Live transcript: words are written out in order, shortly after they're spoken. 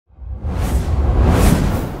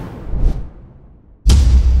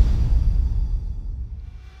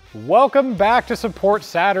Welcome back to Support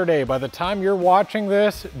Saturday. By the time you're watching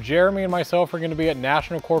this, Jeremy and myself are going to be at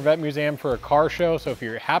National Corvette Museum for a car show. So if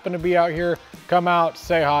you happen to be out here, come out,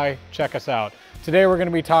 say hi, check us out. Today we're going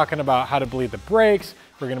to be talking about how to bleed the brakes.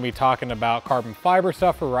 We're going to be talking about carbon fiber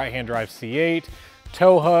stuff for right-hand drive C8,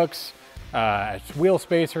 tow hooks, wheel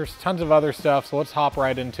spacers, tons of other stuff. So let's hop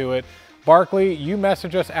right into it. Barkley, you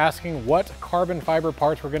messaged us asking what carbon fiber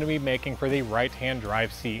parts we're going to be making for the right-hand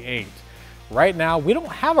drive C8. Right now, we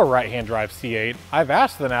don't have a right-hand drive C8. I've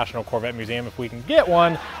asked the National Corvette Museum if we can get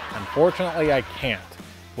one. Unfortunately, I can't.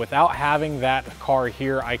 Without having that car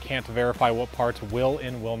here, I can't verify what parts will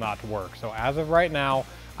and will not work. So as of right now,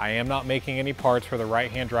 I am not making any parts for the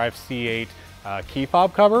right-hand drive C8 key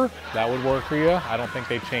fob cover. That would work for you. I don't think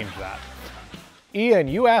they changed that. Ian,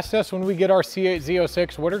 you asked us when we get our C8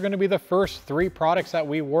 Z06, what are going to be the first 3 products that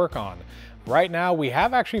we work on? Right now, we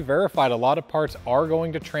have actually verified a lot of parts are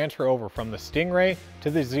going to transfer over from the Stingray to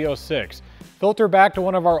the Z06. Filter back to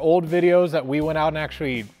one of our old videos that we went out and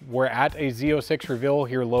actually were at a Z06 reveal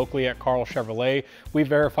here locally at Carl Chevrolet. We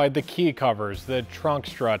verified the key covers, the trunk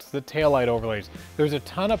struts, the taillight overlays. There's a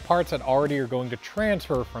ton of parts that already are going to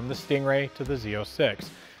transfer from the Stingray to the Z06.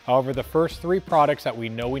 However, the first 3 products that we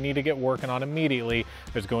know we need to get working on immediately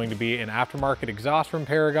is going to be an aftermarket exhaust from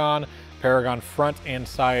Paragon, Paragon front and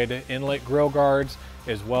side inlet grille guards,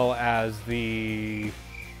 as well as the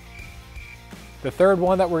third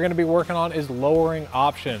one that we're going to be working on is lowering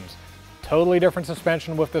options. Totally different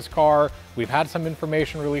suspension with this car. We've had some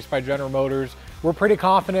information released by General Motors. We're pretty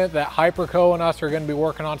confident that Hyperco and us are going to be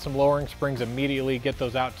working on some lowering springs immediately, get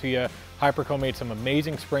those out to you. Hyperco made some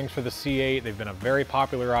amazing springs for the C8. They've been a very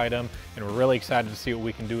popular item, and we're really excited to see what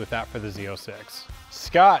we can do with that for the Z06.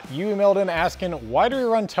 Scott, you emailed in asking, why do we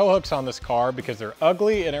run tow hooks on this car? Because they're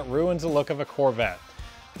ugly and it ruins the look of a Corvette.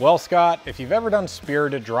 Well, Scott, if you've ever done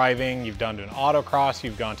spirited driving, you've done an autocross,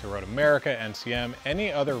 you've gone to Road America, NCM,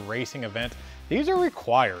 any other racing event, these are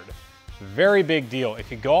required. Very big deal.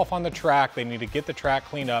 If you go off on the track, they need to get the track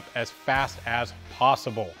cleaned up as fast as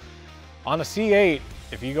possible. On a C8,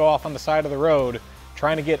 if you go off on the side of the road,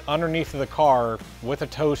 trying to get underneath of the car with a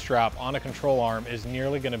tow strap on a control arm is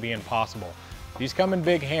nearly going to be impossible. These come in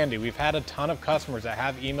big handy. We've had a ton of customers that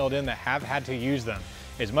have emailed in that have had to use them.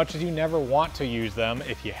 As much as you never want to use them,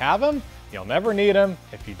 if you have them, you'll never need them.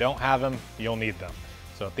 If you don't have them, you'll need them.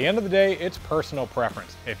 So at the end of the day, it's personal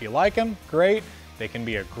preference. If you like them, great. They can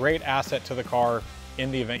be a great asset to the car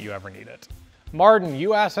in the event you ever need it. Martin,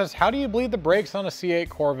 you asked us, how do you bleed the brakes on a C8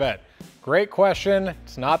 Corvette? Great question.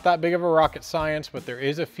 It's not that big of a rocket science, but there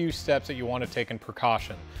is a few steps that you want to take in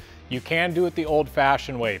precaution. You can do it the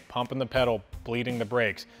old-fashioned way, pumping the pedal, bleeding the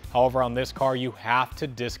brakes. However, on this car, you have to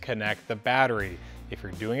disconnect the battery. If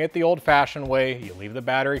you're doing it the old-fashioned way, you leave the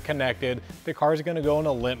battery connected, the car's going to go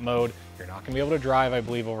into limp mode. You're not going to be able to drive, I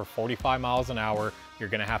believe, over 45 miles an hour. You're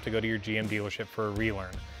going to have to go to your GM dealership for a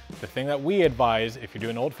relearn. The thing that we advise, if you're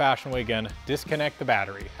doing old-fashioned way again, disconnect the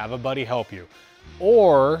battery. Have a buddy help you.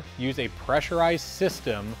 Or use a pressurized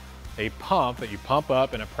system, a pump that you pump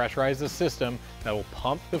up and it pressurizes the system that will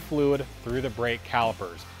pump the fluid through the brake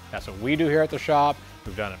calipers. That's what we do here at the shop.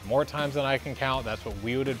 We've done it more times than I can count. That's what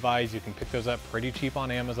we would advise. You can pick those up pretty cheap on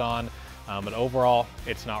Amazon. But overall,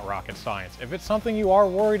 it's not rocket science. If it's something you are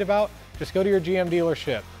worried about, just go to your GM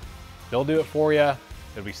dealership. They'll do it for you.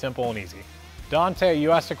 It'll be simple and easy. Dante,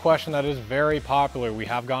 you asked a question that is very popular. We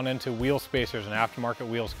have gone into wheel spacers and aftermarket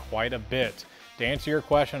wheels quite a bit. To answer your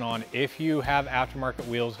question on if you have aftermarket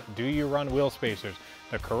wheels, do you run wheel spacers?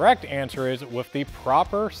 The correct answer is with the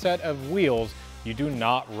proper set of wheels, you do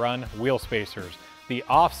not run wheel spacers. The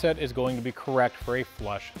offset is going to be correct for a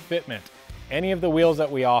flush fitment. Any of the wheels that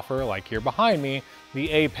we offer, like here behind me, the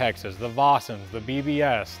Apexes, the Vossens, the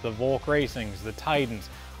BBS, the Volk Racings, the Titans,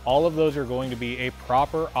 all of those are going to be a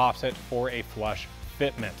proper offset for a flush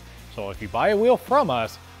fitment. So if you buy a wheel from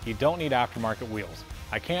us, you don't need aftermarket wheels.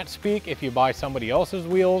 I can't speak if you buy somebody else's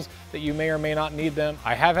wheels that you may or may not need them.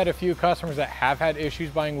 I have had a few customers that have had issues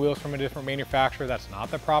buying wheels from a different manufacturer. That's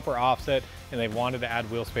not the proper offset, and they wanted to add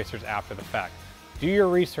wheel spacers after the fact. Do your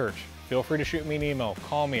research. Feel free to shoot me an email,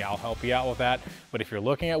 call me, I'll help you out with that. But if you're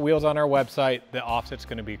looking at wheels on our website, the offset's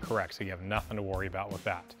gonna be correct, so you have nothing to worry about with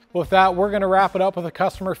that. With that, we're gonna wrap it up with a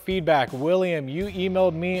customer feedback. William, you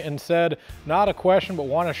emailed me and said, not a question, but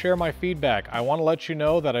wanna share my feedback. I wanna let you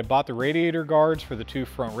know that I bought the radiator guards for the 2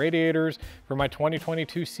 front radiators for my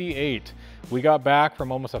 2022 C8. We got back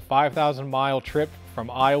from almost a 5,000 mile trip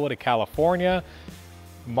from Iowa to California.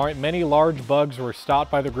 Many large bugs were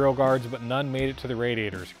stopped by the grill guards, but none made it to the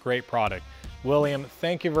radiators. Great product. William,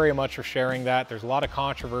 thank you very much for sharing that. There's a lot of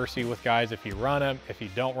controversy with guys if you run them, if you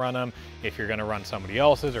don't run them, if you're gonna run somebody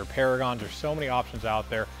else's or Paragons. There's so many options out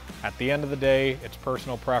there. At the end of the day, it's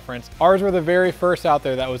personal preference. Ours were the very first out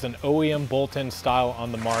there that was an OEM bolt-in style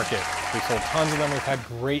on the market. We sold tons of them. We've had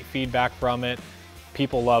great feedback from it.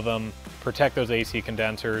 People love them. Protect those AC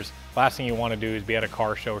condensers. Last thing you want to do is be at a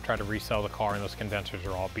car show or try to resell the car and those condensers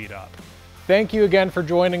are all beat up. Thank you again for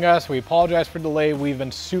joining us. We apologize for the delay. We've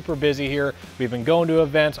been super busy here. We've been going to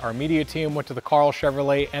events. Our media team went to the Carl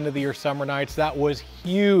Chevrolet end of the year summer nights. That was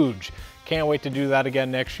huge. Can't wait to do that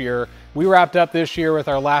again next year. We wrapped up this year with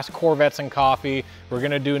our last Corvettes and Coffee. We're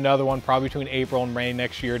gonna do another one probably between April and May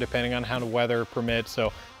next year, depending on how the weather permits.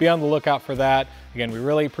 So be on the lookout for that. Again, we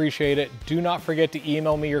really appreciate it. Do not forget to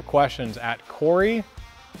email me your questions at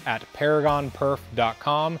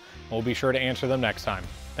Korey@paragonperf.com. We'll be sure to answer them next time.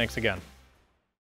 Thanks again.